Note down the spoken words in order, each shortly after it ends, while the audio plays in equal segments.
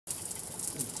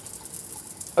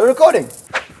Are we recording?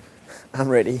 I'm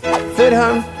ready. Third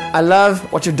home, I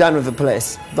love what you've done with the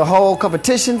place. The whole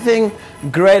competition thing,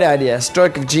 great idea,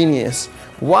 stroke of genius.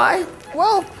 Why?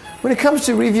 Well, when it comes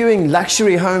to reviewing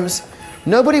luxury homes,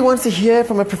 nobody wants to hear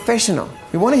from a professional.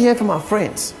 We want to hear from our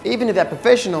friends. Even if that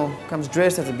professional comes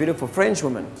dressed as a beautiful French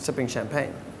woman sipping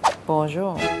champagne.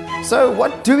 Bonjour. So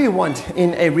what do we want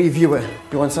in a reviewer?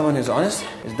 We want someone who's honest,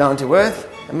 who's down to earth,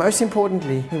 and most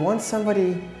importantly, we want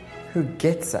somebody who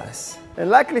gets us. And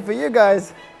luckily for you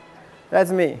guys,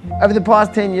 that's me. Over the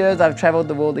past 10 years, I've traveled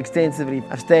the world extensively.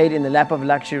 I've stayed in the lap of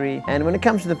luxury. And when it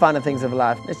comes to the finer things of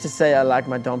life, let's just say I like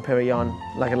my Dom Perignon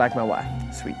like I like my wife.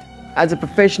 Sweet. As a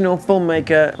professional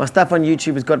filmmaker, my stuff on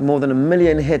YouTube has got more than 1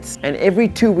 million hits. And every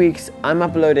 2 weeks, I'm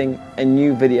uploading a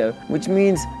new video, which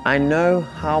means I know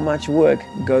how much work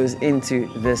goes into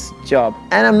this job.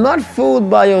 And I'm not fooled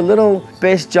by your little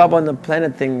best job on the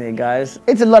planet thing there, guys.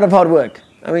 It's a lot of hard work.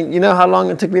 I mean, you know how long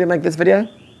it took me to make this video?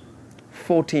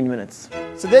 14 minutes.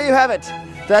 So there you have it.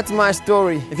 That's my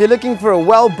story. If you're looking for a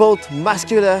well-built,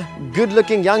 muscular,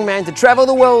 good-looking young man to travel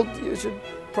the world, you should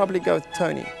probably go with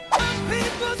Tony.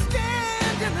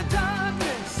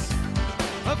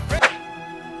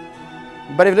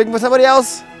 But if you're looking for somebody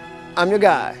else, I'm your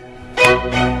guy.